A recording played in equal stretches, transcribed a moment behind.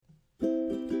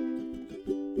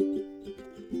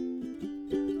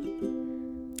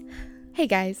Hey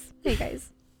guys.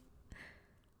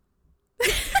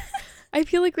 I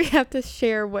feel like we have to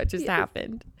share what just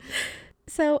happened.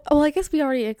 So, well, I guess we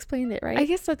already explained it, right? I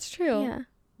guess that's true. Yeah.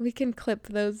 We can clip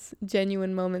those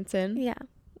genuine moments in. Yeah.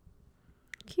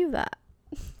 Cue that.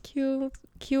 Cue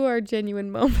our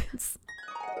genuine moments.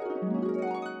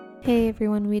 Hey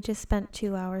everyone, we just spent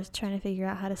 2 hours trying to figure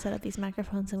out how to set up these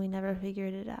microphones and we never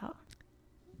figured it out.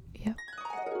 Yep.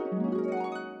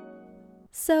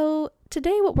 So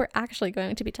today what we're actually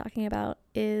going to be talking about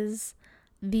is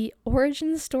the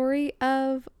origin story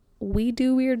of We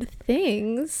Do Weird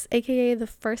Things, aka the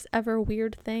first ever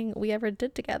weird thing we ever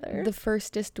did together. The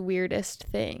firstest, weirdest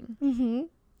thing. Mm-hmm.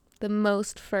 The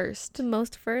most first. The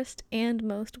most first and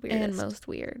most weirdest. And most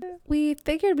weird. We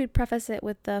figured we'd preface it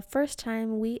with the first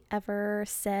time we ever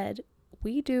said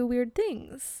we do weird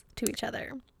things to each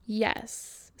other.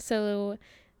 Yes. So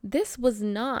this was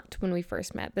not when we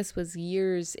first met. This was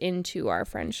years into our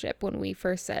friendship when we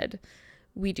first said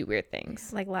we do weird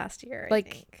things. Like last year, Like, I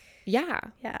think. Yeah.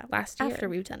 Last year. After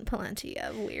we've done plenty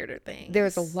of weirder things. There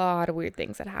was a lot of weird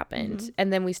things that happened. Mm-hmm.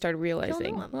 And then we started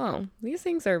realizing, oh, these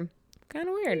things are kind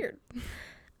of weird.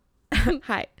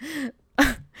 Hi.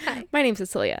 Hi. My name's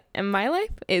Cecilia, and my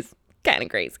life is kind of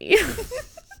crazy.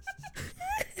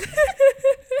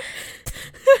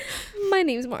 My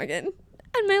name's Morgan,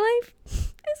 and my life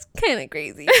is kind of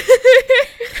crazy.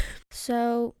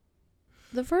 So,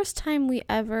 the first time we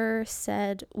ever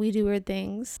said we do weird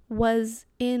things was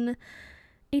in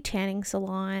a tanning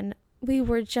salon. We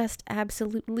were just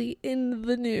absolutely in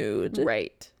the nude.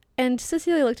 Right. And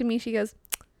Cecilia looked at me, she goes,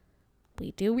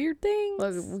 we do weird things.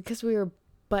 Well, because we were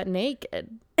butt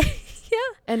naked.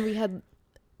 Yeah. And we had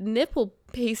nipple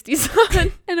pasties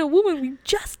on. And a woman we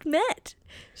just met.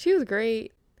 She was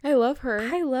great. I love her.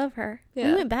 I love her. Yeah.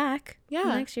 We went back. Yeah.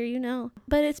 Next year, you know.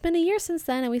 But it's been a year since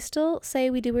then, and we still say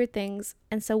we do weird things.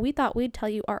 And so we thought we'd tell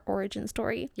you our origin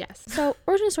story. Yes. So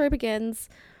origin story begins,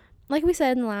 like we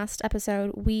said in the last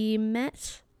episode, we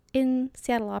met in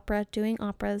Seattle Opera doing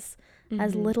operas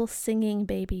as little singing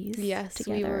babies. Yes,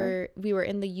 together. we were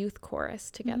in the youth chorus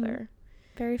together.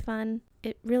 Very fun.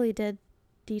 It really did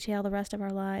detail the rest of our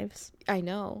lives. I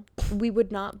know. We would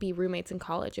not be roommates in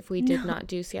college if we did not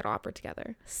do Seattle Opera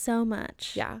together. So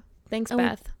much. Yeah. Thanks, And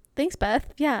Beth. Thanks,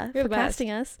 Beth. Yeah, You're for the best.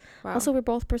 casting us. Wow. Also, we're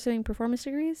both pursuing performance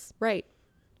degrees. Right.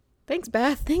 Thanks,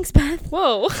 Beth. Thanks, Beth.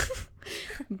 Whoa.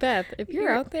 Beth, if you're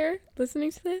You're- out there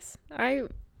listening to this, I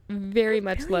very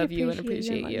much really love you and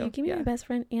appreciate you. Give me my best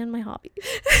friend and my hobby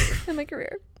and my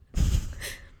career.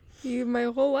 You my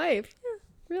whole life.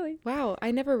 Really. Wow,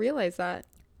 I never realized that.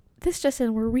 This just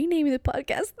in, we're renaming the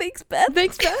podcast. Thanks, Beth.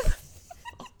 Thanks, Beth.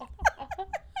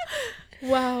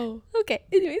 Wow. Okay,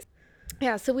 anyways.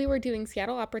 Yeah, so we were doing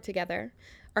Seattle Opera together.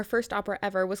 Our first opera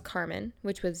ever was Carmen,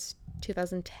 which was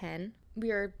 2010. We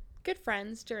were good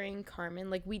friends during Carmen.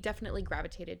 Like, we definitely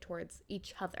gravitated towards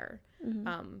each other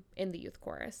in the youth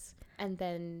chorus. And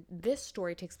then this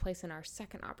story takes place in our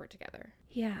second opera together.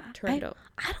 Yeah. Toronto.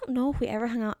 I don't know if we ever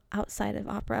hung out outside of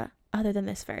opera other than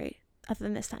this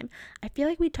time. I feel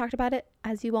like we talked about it.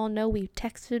 As you all know, we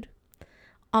texted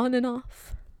on and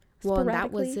off. Well, and that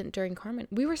sporadically. wasn't during Carmen.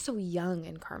 We were so young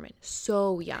in Carmen.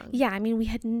 So young. Yeah, I mean,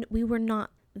 we were not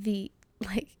the,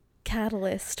 like,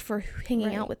 catalyst for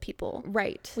hanging out with people.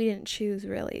 Right. We didn't choose,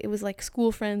 really. It was like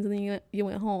school friends, and then you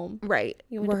went home. Right.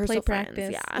 You went to play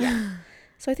practice. Yeah.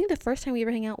 So I think the first time we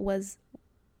ever hang out was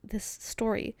this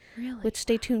story. Really? Which,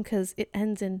 stay tuned, because it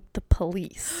ends in the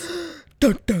police.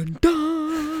 Dun, dun,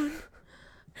 dun.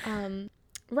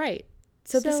 Right.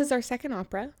 So this is our second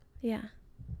opera. Yeah.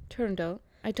 Toronto.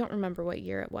 I don't remember what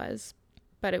year it was,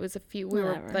 but it was we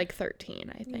were like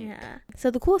 13, I think. Yeah. So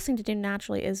the coolest thing to do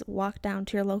naturally is walk down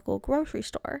to your local grocery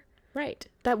store. Right.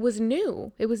 That was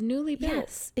new. It was newly built.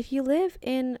 Yes. If you live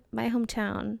in my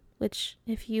hometown, which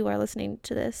if you are listening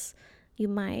to this, you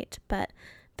might, but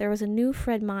there was a new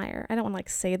Fred Meyer. I don't want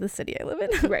to say the city I live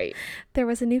in. Right. There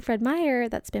was a new Fred Meyer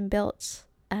that's been built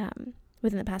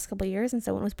within the past couple of years. And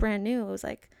so when it was brand new, it was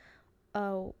like,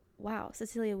 oh, wow,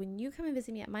 Cecilia, when you come and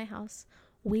visit me at my house,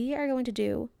 we are going to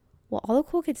do what all the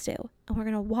cool kids do. And we're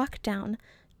going to walk down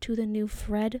to the new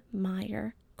Fred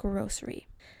Meyer grocery.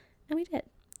 And we did.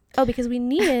 Oh, because we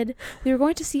were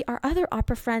going to see our other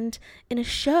opera friend in a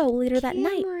show later that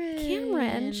night.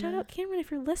 Cameron. Shout out Cameron if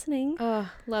you're listening.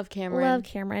 Oh, love Cameron. Love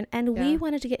Cameron. And we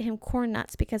wanted to get him corn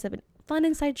nuts because of a fun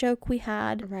inside joke we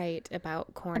had. Right,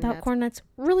 about corn nuts.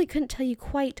 Really couldn't tell you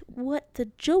quite what the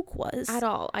joke was. At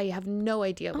all. I have no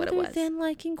idea what it was. Other than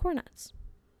liking corn nuts.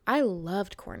 I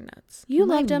loved corn nuts. You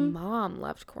loved them. My mom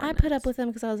loved corn nuts. I put up with them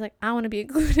because I was like, I want to be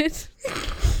included.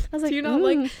 I was like, do you not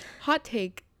like, hot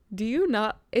take, do you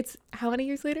not, it's how many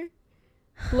years later?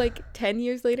 Like 10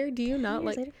 years later, do you 10 not years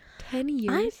like later? 10 I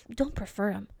years? don't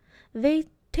prefer them. They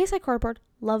taste like cardboard.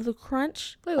 Love the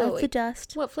crunch. Wait, love wait, the wait.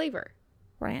 dust. What flavor?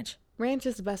 Ranch. Ranch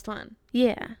is the best one.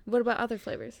 Yeah. What about other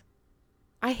flavors?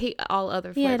 I hate all other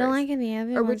Yeah, I flavors. don't like any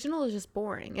other ones. Original is just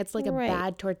boring. It's like a Right.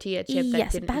 bad tortilla chip that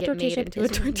Yes, didn't bad get tortilla made chip into a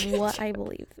is tortilla what chip. I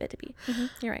believe it to be.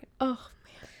 You're right. Oh,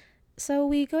 So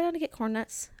we go down to get corn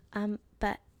nuts,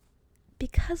 but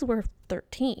because we're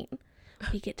 13,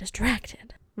 we get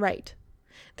distracted. right.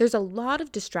 There's a lot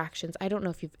of distractions. I don't know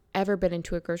if you've ever been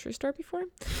into a grocery store before,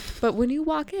 but when you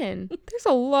walk in, there's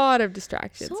a lot of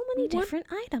distractions. So many different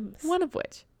items. One of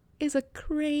which is a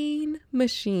crane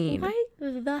machine. Why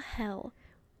the hell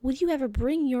would you ever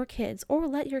bring your kids or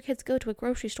let your kids go to a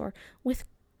grocery store with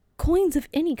coins of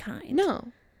any kind? No.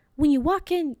 When you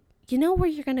walk in, you know where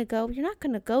you're going to go. You're not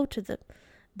going to go to the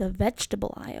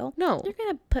vegetable aisle. No. You're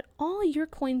going to put all your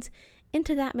coins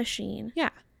into that machine. Yeah.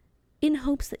 In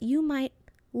hopes that you might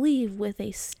leave with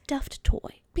a stuffed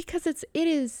toy. Because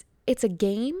it's a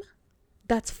game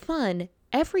that's fun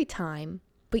every time,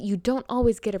 but you don't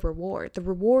always get a reward. The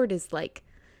reward is like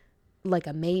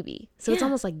a maybe. So it's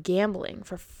almost like gambling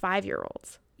for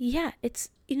 5-year-olds. Yeah, it's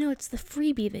the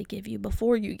freebie they give you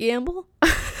before you gamble.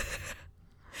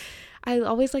 I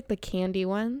always like the candy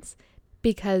ones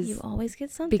because You always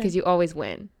get something. because you always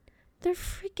win. They're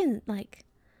freaking like,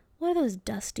 what are those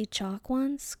dusty chalk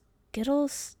ones?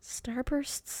 Skittles,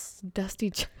 Starbursts, Dusty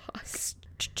chalks.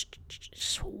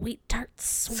 Sweet tarts,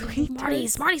 Sweet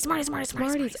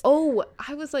Smarties. Oh,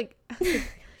 I was like,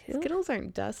 Skittles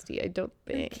aren't dusty, I don't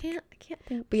think. I can't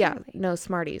think. But yeah, clearly. no,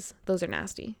 Smarties. Those are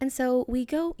nasty. And so we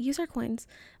go use our coins.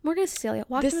 Morgan and Cecilia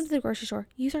walk into the grocery store,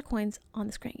 use our coins on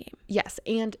this crane game. Yes,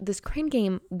 and this crane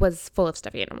game was full of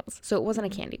stuffed animals. So it wasn't a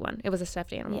candy one. It was a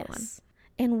stuffed animal one.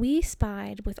 And we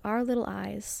spied with our little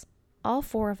eyes, all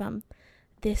 4 of them,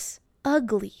 this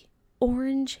ugly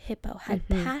orange hippo. Had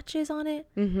patches on it.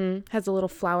 Has a little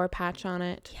flower patch on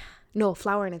it. Yeah. No, a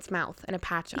flower in its mouth and a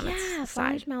patch on its Yeah, side.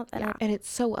 flower's mouth. And it's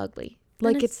so ugly.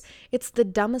 Like it's the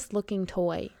dumbest looking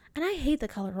toy. And I hate the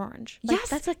color orange. Like, Yes,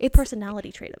 that's like a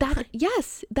personality trait of mine.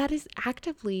 Yes, that is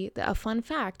actively a fun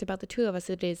fact about the two of us.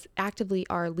 It is actively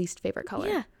our least favorite color.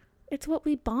 Yeah, it's what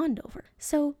we bond over.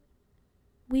 So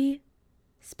we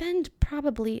spend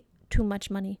probably too much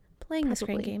money playing this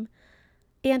crane game.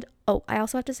 And, I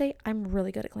also have to say, I'm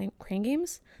really good at crane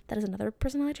games. That is another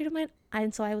personality trait of mine.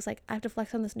 And so I was like, I have to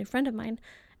flex on this new friend of mine.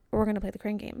 We're going to play the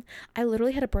crane game. I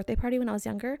literally had a birthday party when I was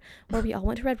younger where we all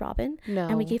went to Red Robin. No.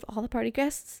 And we gave all the party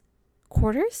guests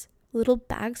quarters, little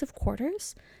bags of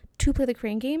quarters to play the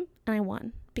crane game. And I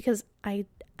won because I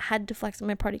had to flex on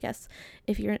my party guests.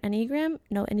 If you're an Enneagram,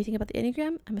 know anything about the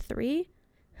Enneagram, I'm a 3.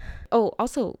 Oh,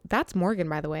 also, that's Morgan,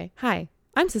 by the way. Hi,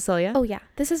 I'm Cecilia. Oh, yeah.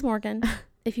 This is Morgan.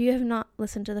 If you have not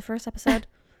listened to the first episode,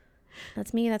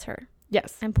 that's me, that's her.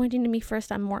 Yes. I'm pointing to me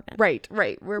first, I'm Morgan. Right.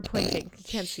 We're pointing. You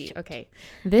can't see. Okay.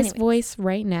 This Anyways. voice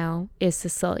right now is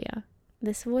Cecilia.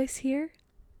 This voice here,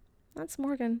 that's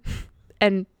Morgan.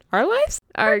 And our lives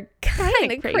are kind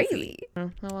Kinda of crazy. Oh,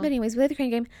 well. But anyways, we play the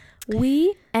crane game.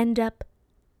 We end up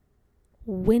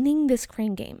winning this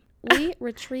crane game. We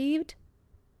retrieved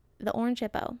the orange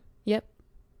hippo. Yep.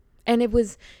 And it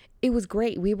was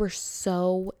great. We were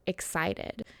so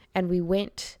excited. And we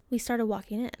started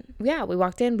walking in. Yeah, we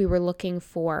walked in. We were looking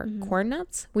for corn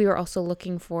nuts. We were also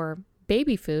looking for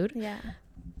baby food. Yeah.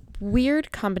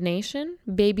 Weird combination.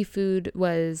 Baby food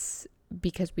was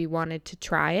because we wanted to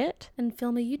try it. And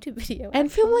film a YouTube video.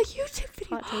 And film a YouTube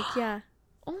video. Hot take, yeah.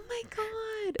 Oh my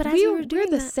God. But as we were doing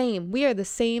we're the that- same. We are the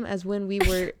same as when we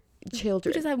were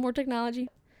children. We just have more technology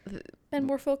and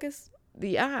more focus.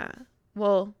 Yeah.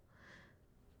 Well.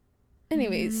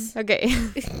 Anyways. Okay.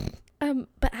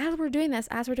 But as we're doing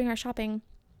our shopping,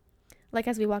 like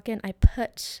as we walk in, I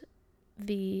put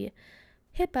the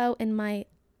hippo in my,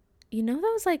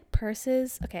 those like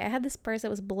purses. Okay, I had this purse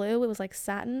that was blue. It was like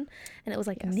satin, and it was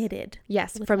like knitted.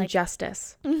 Yes, with, from like,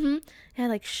 Justice. It had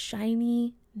like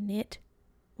shiny knit.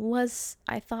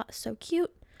 I thought so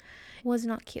cute. Was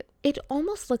not cute. It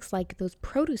almost looks like those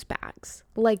produce bags,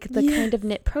 like the kind of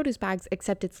knit produce bags,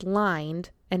 except it's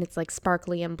lined and it's like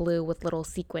sparkly and blue with little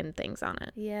sequin things on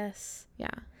it. Yes.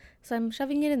 Yeah. So I'm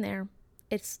shoving it in there.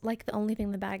 It's like the only thing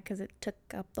in the bag because it took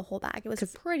up the whole bag. It was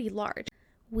pretty large.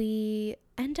 We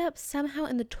end up somehow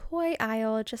in the toy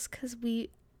aisle just because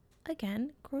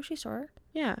grocery store.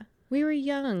 Yeah. We were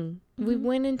young. We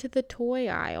went into the toy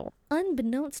aisle.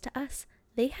 Unbeknownst to us,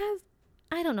 they have,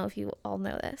 I don't know if you all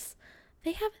know this,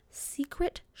 they have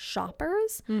secret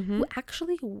shoppers who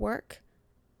actually work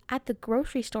at the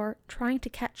grocery store trying to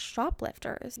catch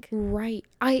shoplifters. Right.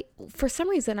 For some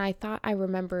reason, I thought I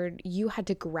remembered you had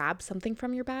to grab something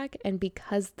from your bag. And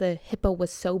because the hippo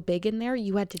was so big in there,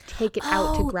 you had to take it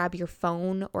out to grab your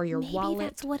phone or your wallet. Maybe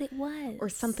that's what it was. Or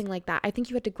something like that. I think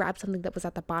you had to grab something that was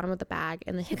at the bottom of the bag,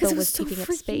 and the hippo was taking up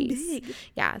space. Big.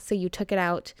 Yeah, so you took it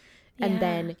out, and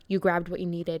then you grabbed what you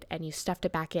needed, and you stuffed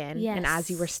it back in. Yes. And as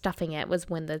you were stuffing it was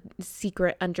when the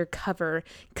secret undercover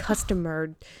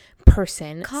customer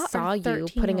person saw you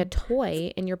putting a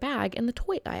toy in your bag in the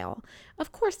toy aisle.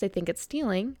 Of course they think it's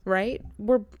stealing, right?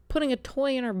 We're putting a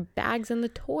toy in our bags in the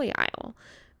toy aisle.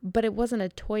 But it wasn't a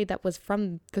toy that was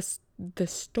from the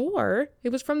store. It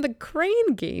was from the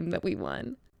crane game that we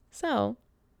won. So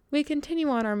we continue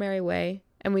on our merry way,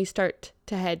 and we start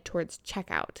to head towards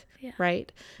checkout,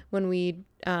 right? When we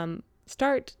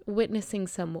start witnessing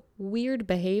some weird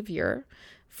behavior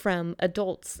from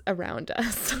adults around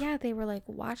us. Yeah, they were like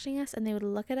watching us, and they would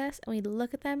look at us, and we'd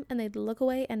look at them, and they'd look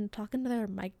away and talk into their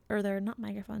not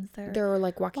microphones, they're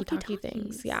like walkie-talkie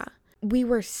things. Yeah. We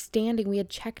had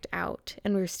checked out,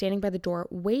 and we were standing by the door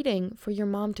waiting for your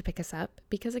mom to pick us up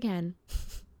because, again,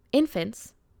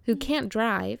 infants who can't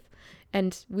drive,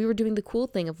 and we were doing the cool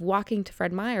thing of walking to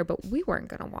Fred Meyer, but we weren't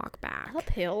going to walk back.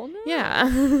 Uphill? No.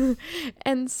 Yeah.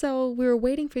 And so we were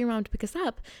waiting for your mom to pick us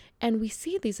up, and we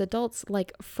see these adults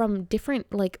like from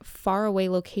different like far away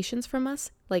locations from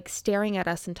us, like staring at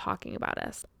us and talking about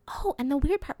us. Oh, and the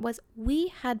weird part was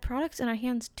we had products in our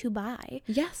hands to buy.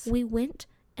 Yes. We went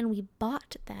and we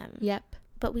bought them. Yep.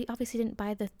 But we obviously didn't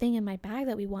buy the thing in my bag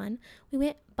that we won. We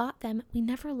went, bought them. We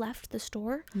never left the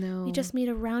store. No. We just made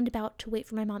a roundabout to wait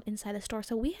for my mom inside the store.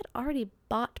 So we had already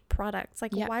bought products.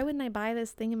 Like, why wouldn't I buy this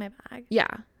thing in my bag? Yeah.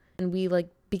 And we like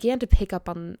began to pick up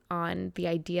on the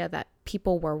idea that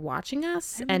people were watching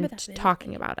us and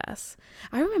talking about us.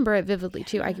 I remember it vividly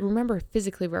too. I remember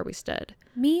physically where we stood.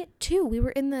 Me too. We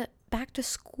were in the back to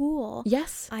school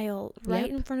aisle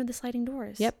right in front of the sliding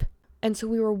doors. Yep. And so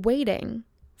we were waiting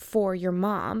for your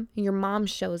mom, and your mom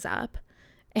shows up,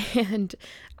 and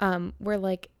we're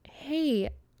like, hey,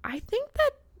 I think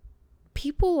that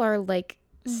people are like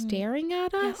staring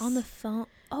at us on the phone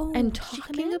and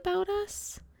talking about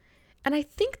us. And I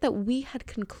think that we had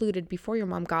concluded before your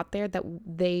mom got there that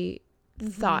they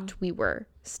thought we were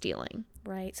stealing.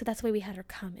 Right. So that's why we had her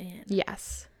come in.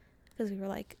 Yes. Because we were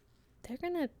like, they're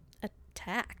going to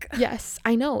attack. Yes,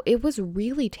 I know. It was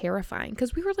really terrifying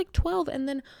because we were like 12, and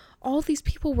then all these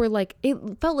people were like, it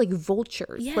felt like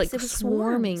vultures, like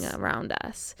swarming around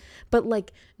us, but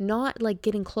like not like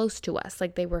getting close to us.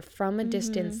 Like they were from a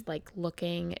distance, like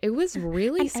looking. It was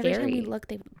really scary. Every time we look,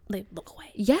 they look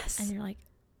away. Yes. And you're like,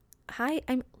 hi,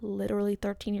 I'm literally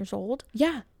 13 years old.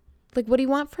 Yeah. Like, what do you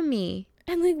want from me?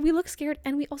 And like we look scared,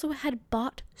 and we also had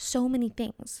bought so many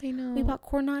things. I know. We bought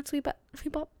corn nuts. We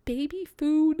bought baby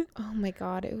food. Oh my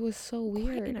God, it was so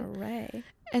weird. Quite an array.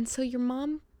 And so your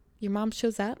mom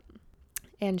shows up,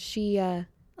 and she. I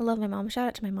love my mom. Shout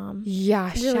out to my mom.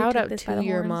 Yeah, really shout out to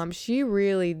your mom. She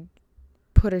really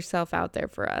put herself out there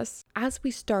for us. As we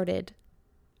started,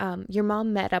 your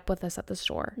mom met up with us at the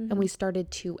store, and we started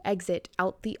to exit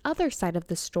out the other side of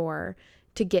the store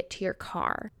to get to your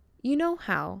car. You know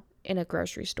how in a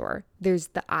grocery store, there's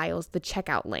the aisles, the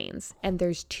checkout lanes, and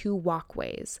there's two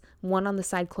walkways, one on the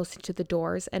side closest to the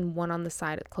doors and one on the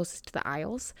side closest to the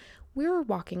aisles. We were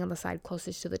walking on the side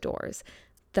closest to the doors.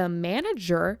 The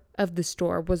manager of the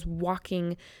store was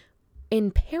walking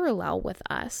in parallel with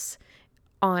us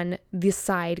on the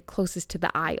side closest to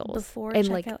the aisles. Before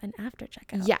checkout and after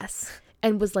checkout. Yes.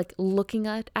 And was like looking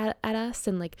at us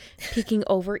and like peeking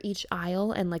over each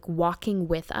aisle and like walking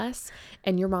with us.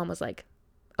 And your mom was like,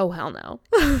 oh, hell no.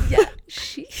 Yeah.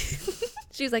 She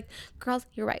was like, girls,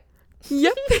 you're right.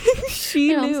 Yep.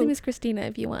 She my knew. mom's name is Christina,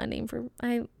 if you want a name for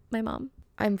my mom.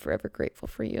 I'm forever grateful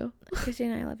for you.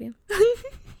 Christina, I love you.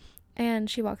 And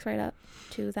she walks right up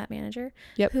to that manager.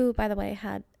 Yep. Who, by the way,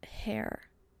 had hair.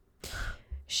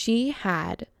 She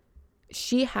had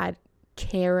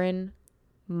Karen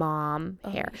mom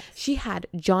hair. Yes. She had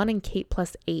John and Kate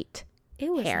 +8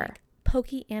 it was hair. Like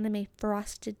pokey anime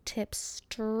frosted tips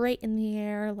straight in the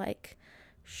air, like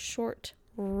short,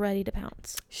 ready to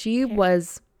pounce. She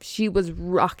was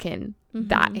rocking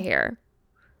that hair.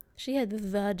 She had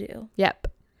the do. Yep.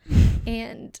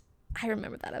 And I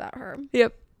remember that about her.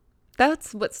 Yep.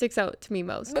 That's what sticks out to me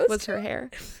most was her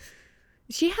hair.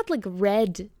 She had like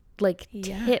red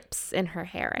tips in her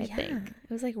hair, I think. It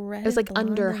was like red. It was like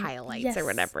under and, highlights or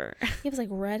whatever. It was like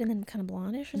red and then kind of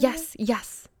blondish.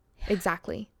 Yes.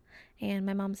 Exactly. And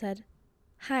my mom said,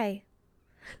 hi.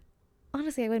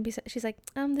 Honestly, I wouldn't be. She's like,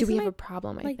 do we have a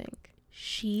problem? I think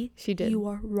she did. You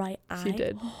are right. She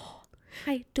did.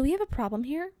 Hi, do we have a problem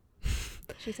here?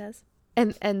 She says.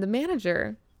 And the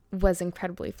manager was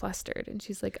incredibly flustered, and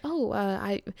she's like, "Oh,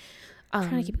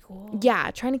 Trying to keep it cool.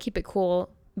 Yeah, trying to keep it cool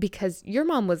because your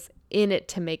mom was in it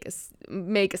to make a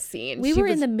scene. We were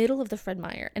in the middle of the Fred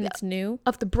Meyer, and it's new.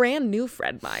 Of the brand new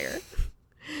Fred Meyer."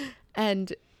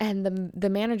 and the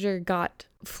manager got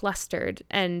flustered,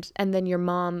 and then your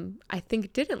mom, I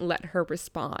think, didn't let her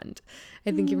respond.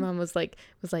 I think your mom was like,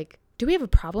 "Do we have a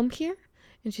problem here?"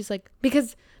 And she's like,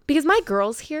 because my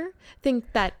girls here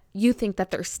think that you think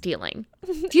that they're stealing.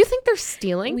 Do you think they're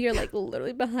stealing? We are like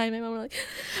literally behind my mom. We're like,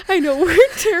 I know, we're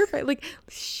terrified, like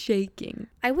shaking.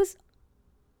 I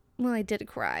did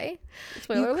cry.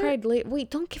 Spoiler alert. Cried late. Wait,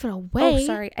 don't give it away. Oh,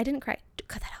 sorry. I didn't cry.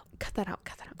 Cut that out. Cut that out.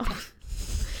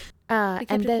 Okay.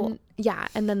 And then, cool. Yeah.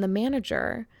 And then the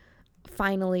manager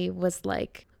finally was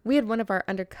like, we had one of our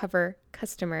undercover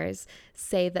customers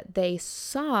say that they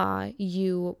saw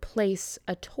you place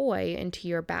a toy into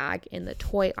your bag in the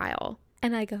toy aisle.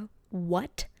 And I go,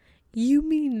 what? You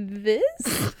mean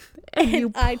this?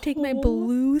 And I take my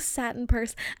blue satin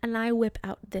purse and I whip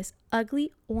out this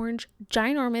ugly, orange,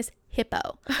 ginormous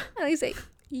hippo. And I say,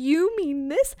 you mean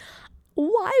this?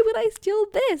 Why would I steal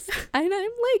this? And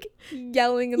I'm like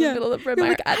yelling in the middle of the Fred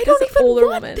Meyer at I don't this even older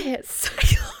want woman. This.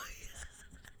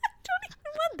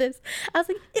 Want this. I was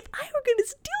like, if I were gonna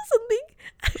steal something,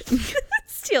 I'd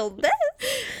steal this.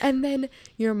 And then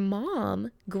your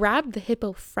mom grabbed the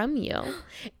hippo from you,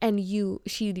 and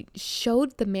she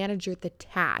showed the manager the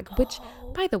tag, which,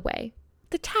 by the way,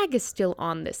 the tag is still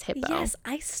on this hippo. Yes,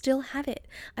 I still have it.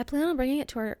 I plan on bringing it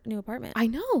to our new apartment. I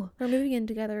know. We're moving in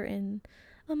together in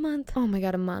a month. Oh my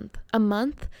god, a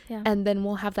month. Yeah. And then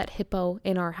we'll have that hippo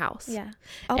in our house. Yeah.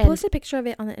 I'll post a picture of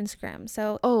it on the Instagram.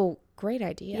 So great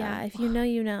idea. Yeah, if you know,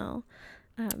 you know.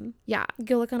 Yeah.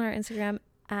 Go look on our Instagram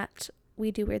at We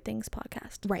Do Weird Things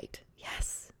Podcast. Right.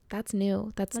 Yes. That's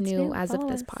new. That's new as of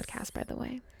this podcast, by the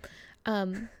way.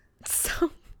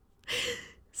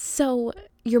 So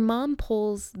your mom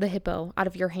pulls the hippo out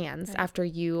of your hands after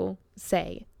you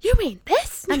say, "You mean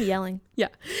this?" I'm yelling. Yeah.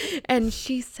 And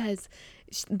she says,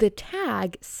 the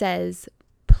tag says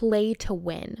 "play to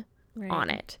win"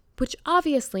 on it. Which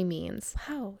obviously means...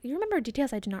 Wow. You remember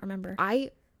details I do not remember.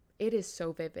 It is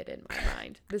so vivid in my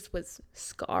mind. This was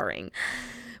scarring.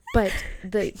 But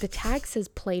the tag says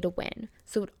 "play to win."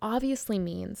 So it obviously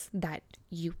means that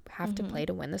you have to play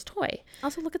to win this toy.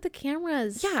 Also, look at the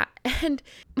cameras. Yeah. And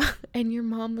your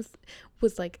mom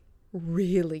was like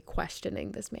really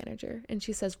questioning this manager. And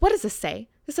she says, "What does this say?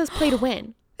 This says play to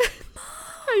win."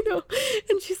 I know.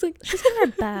 And she's like, she's got our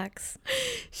backs.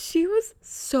 She was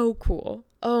so cool.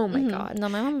 Oh my god. No,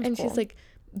 my mom was and cool. She's like,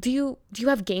 do you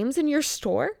have games in your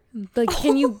store? Like,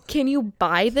 can you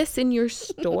buy this in your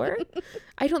store?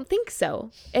 I don't think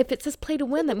so. If it says play to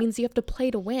win, that means you have to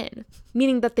play to win,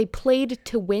 meaning that they played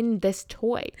to win this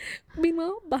toy.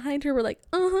 Meanwhile, behind her, we're like,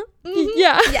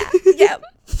 yeah.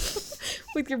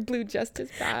 With your blue Justice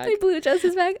bag. My blue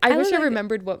Justice bag. I wish I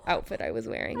remembered what outfit I was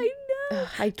wearing. I know.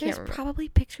 I can't remember. There's probably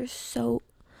pictures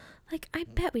I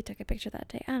bet we took a picture that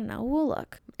day. I don't know. We'll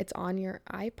look. It's on your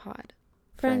iPod.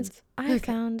 Friends, I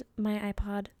found my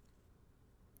iPod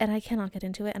and I cannot get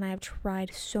into it, and I have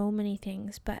tried so many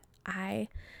things, but I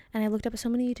looked up so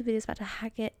many YouTube videos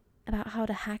about how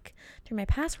to hack through my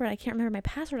password. I can't remember my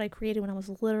password I created when I was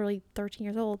literally 13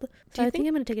 years old. So I think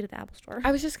I'm going to take it to the Apple Store.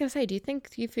 I was just going to say, do you think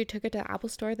if you took it to the Apple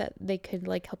Store that they could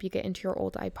like help you get into your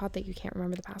old iPod that you can't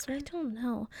remember the password? I don't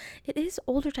know. It is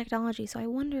older technology, so I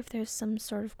wonder if there's some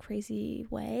sort of crazy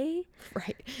way.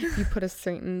 Right. You put a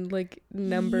certain like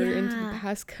number into the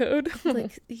passcode.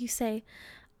 Like you say,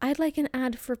 "I'd like an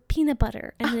ad for peanut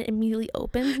butter," and then it immediately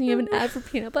opens and you have an ad for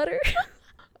peanut butter.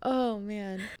 Oh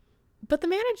man. But the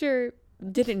manager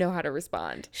didn't know how to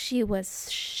respond. She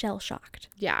was shell-shocked.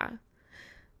 Yeah.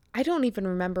 I don't even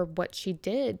remember what she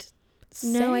did say.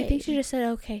 No, I think she just said,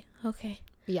 okay.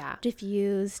 Yeah.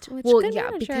 Diffused. Well,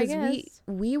 yeah, because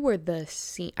we were the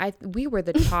we were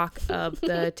the talk of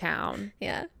the town.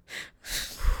 Yeah.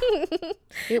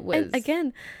 It was. And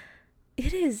again,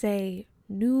 it is a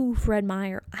new Fred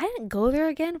Meyer. I didn't go there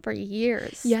again for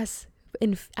years. Yes.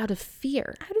 Out of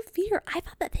fear. I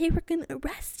thought that they were going to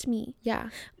arrest me. Yeah.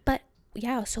 But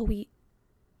yeah, so we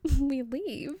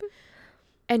leave.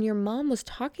 And your mom was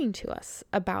talking to us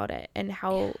about it and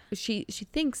how she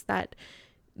thinks that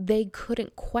they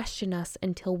couldn't question us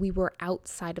until we were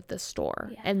outside of the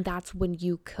store. Yeah. And that's when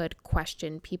you could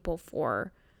question people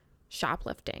for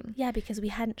shoplifting. Yeah, because we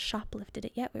hadn't shoplifted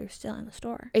it yet. We were still in the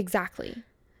store. Exactly.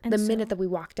 And the minute that we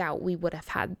walked out, we would have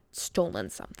had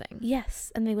stolen something.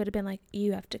 Yes. And they would have been like,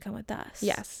 you have to come with us.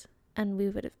 Yes. And we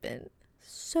would have been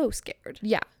so scared.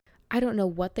 Yeah. I don't know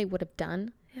what they would have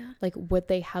done. Yeah. Like, would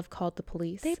they have called the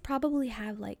police? They'd probably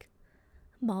have like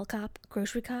mall cop,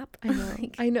 grocery cop. I know.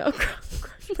 Like, I know.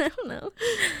 I don't know.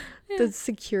 The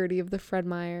security of the Fred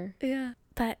Meyer. Yeah.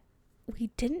 But we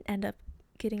didn't end up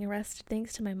getting arrested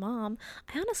thanks to my mom.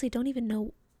 I honestly don't even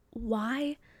know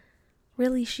why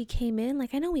really she came in.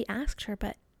 Like, I know we asked her,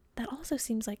 but that also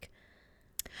seems like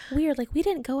weird. Like, we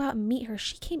didn't go out and meet her.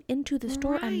 She came into the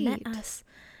store and met Right. us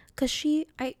because she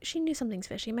knew something's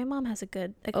fishy. My mom has a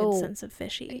good sense of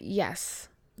fishy. Yes.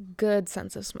 Good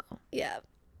sense of smell. Yeah.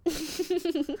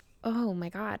 Oh my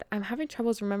God. I'm having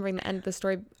troubles remembering the end of the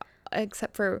story,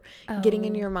 except for getting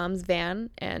in your mom's van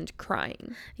and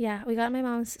crying. Yeah, we got my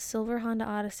mom's silver Honda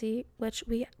Odyssey, which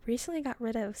we recently got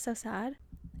rid of. So sad.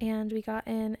 And we got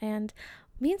in, and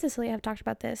me and Cecilia have talked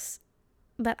about this,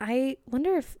 but I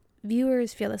wonder if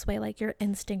viewers feel this way, like your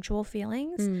instinctual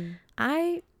feelings.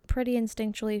 I pretty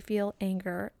instinctually feel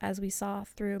anger, as we saw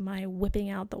through my whipping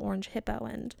out the orange hippo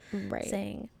and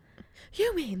saying,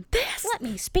 "You mean this? Let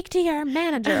me speak to your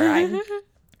manager."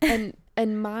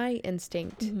 and my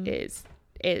instinct is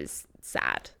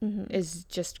sad. Is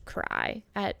just cry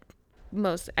at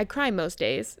most. I cry most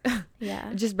days.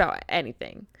 Yeah. Just about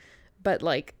anything. But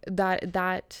like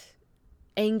that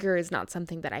anger is not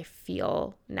something that I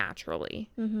feel naturally.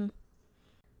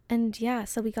 And yeah,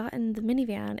 so we got in the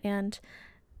minivan, and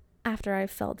after I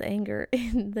felt the anger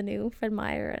in the new Fred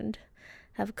Meyer and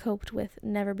have coped with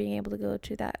never being able to go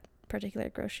to that particular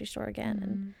grocery store again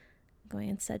and going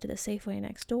instead to the Safeway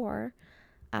next door,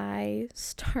 I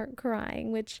start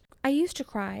crying, which I used to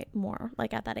cry more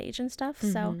like at that age and stuff.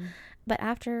 So, but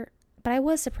I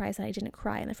was surprised that I didn't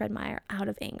cry in the Fred Meyer out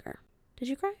of anger. Did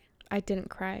you cry? I didn't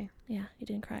cry. Yeah, you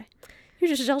didn't cry. You're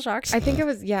just shell shocked. I think it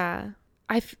was, yeah.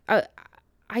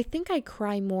 I think I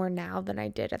cry more now than I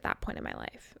did at that point in my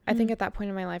life. I think at that point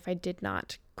in my life, I did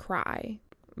not cry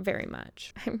very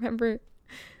much. I remember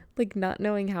like not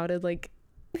knowing how to like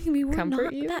we were comfort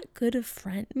not you. that good of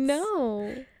friends.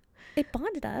 No. It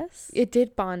bonded us. It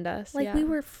did bond us. Like, yeah. we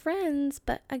were friends,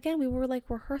 but again, we were like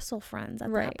rehearsal friends at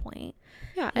Right. that point.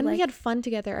 Yeah, and like- we had fun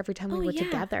together every time we Oh, were yeah.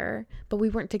 together, but we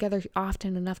weren't together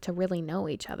often enough to really know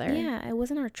each other. Yeah, it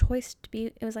wasn't our choice to be.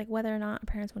 It was like whether or not our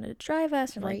parents wanted to drive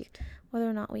us, or Right. like whether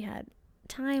or not we had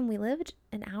time. We lived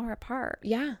an hour apart.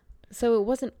 Yeah. So it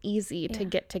wasn't easy to Yeah.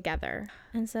 get together.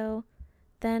 And so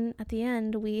then at the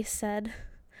end, we said,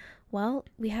 well,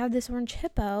 we have this orange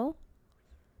hippo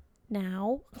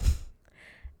now.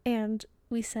 And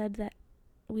we said that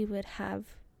we would have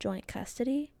joint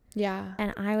custody, Yeah.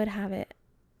 and I would have it,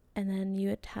 and then you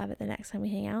would have it the next time we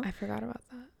hang out. I forgot about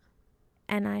that.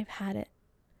 And I've had it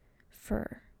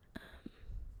for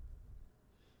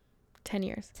 10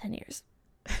 years. 10 years.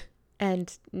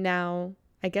 And now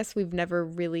I guess we've never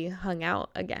really hung out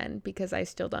again because I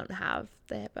still don't have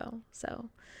the hippo. So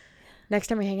next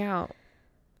time we hang out,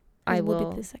 I will.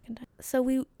 Be the second time. So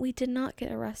we did not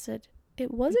get arrested.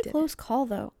 It was We a close call,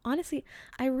 though. Honestly,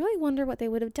 I really wonder what they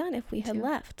would have done if we had too.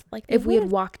 left. Like, If we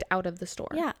had walked out of the store.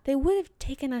 Yeah, they would have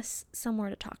taken us somewhere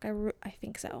to talk. I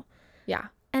think so. Yeah.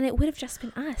 And it would have just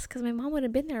been us, because my mom would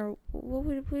have been there. What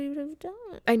would we have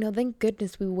done? I know. Thank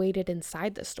goodness we waited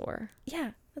inside the store.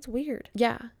 Yeah, that's weird.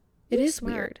 Yeah. It You're is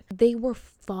smart. weird. They were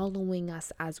following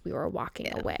us as we were walking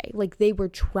Yeah. away. Like, they were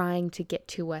trying to get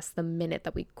to us the minute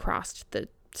that we crossed the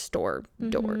store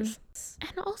doors.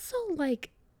 And also,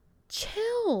 like,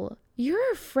 chill.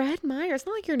 You're Fred Meyer. It's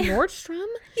not like you're Nordstrom.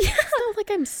 Yeah. It's not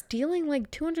like I'm stealing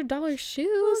like $200 shoes.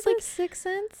 Was Like, like 6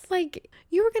 cents? like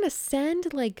you were gonna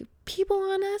send like people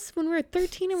on us when we were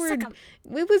 13 and Suck 'em.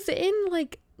 it was in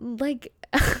like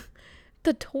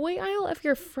the toy aisle of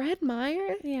your Fred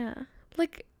Meyer. Yeah.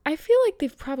 Like, I feel like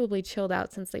they've probably chilled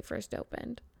out since they first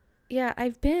opened. Yeah,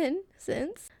 I've been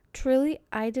since. Truly,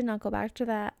 I did not go back to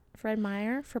that Fred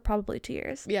Meyer for probably 2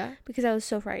 years. Yeah. Because I was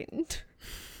so frightened.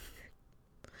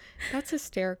 That's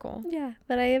hysterical. Yeah,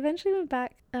 but I eventually went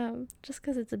back just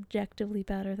because it's objectively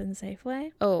better than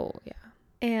Safeway. Oh, yeah.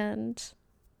 And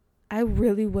I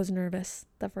really was nervous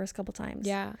the first couple times.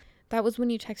 Yeah. That was when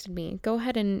you texted me. Go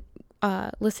ahead and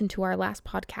listen to our last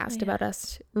podcast about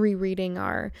us rereading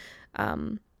our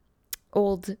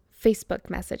old Facebook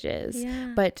messages.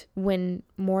 Yeah. But when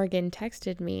Morgan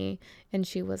texted me and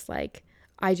she was like,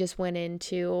 I just went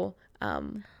into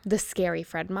the scary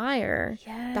Fred Meyer.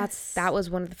 Yes. That was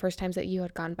one of the first times that you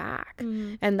had gone back.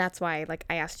 And that's why, like,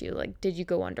 I asked you, like, did you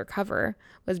go undercover?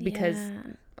 Was because,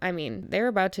 I mean, they're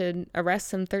about to arrest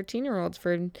some 13-year-olds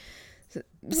for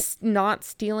not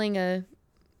stealing a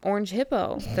orange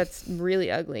hippo that's really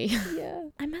ugly. Yeah.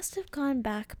 I must have gone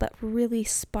back, but really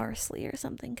sparsely or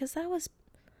something, because that was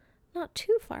not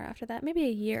too far after that. Maybe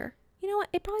a year. You know what?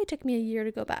 It probably took me a year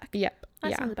to go back. Yep.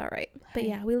 That sounds about right. But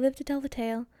yeah, we live to tell the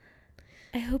tale.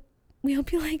 We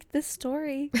hope you like this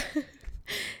story.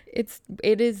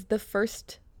 It is the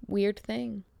first weird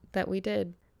thing that we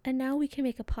did. And now we can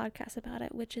make a podcast about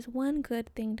it, which is one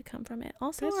good thing to come from it.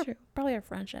 Also, probably our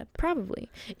friendship. Probably.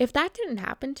 If that didn't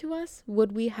happen to us,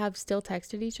 would we have still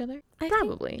texted each other?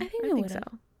 Probably. I think so.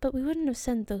 But we wouldn't have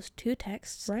sent those 2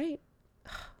 texts. Right.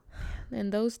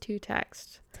 And those 2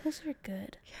 texts. Those are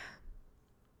good.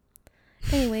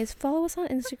 Yeah. Anyways, follow us on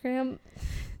Instagram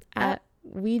at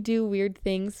We Do Weird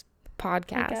Things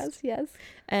Podcast. Yes.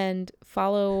 And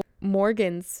follow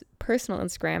Morgan's personal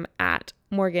Instagram at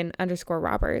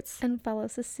Morgan_Roberts. And follow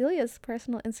Cecilia's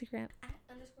personal Instagram at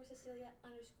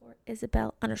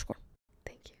 _Cecilia_Isabel_.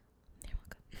 Thank you. You're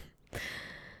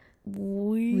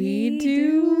welcome. We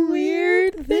do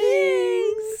weird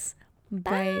things.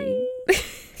 Bye.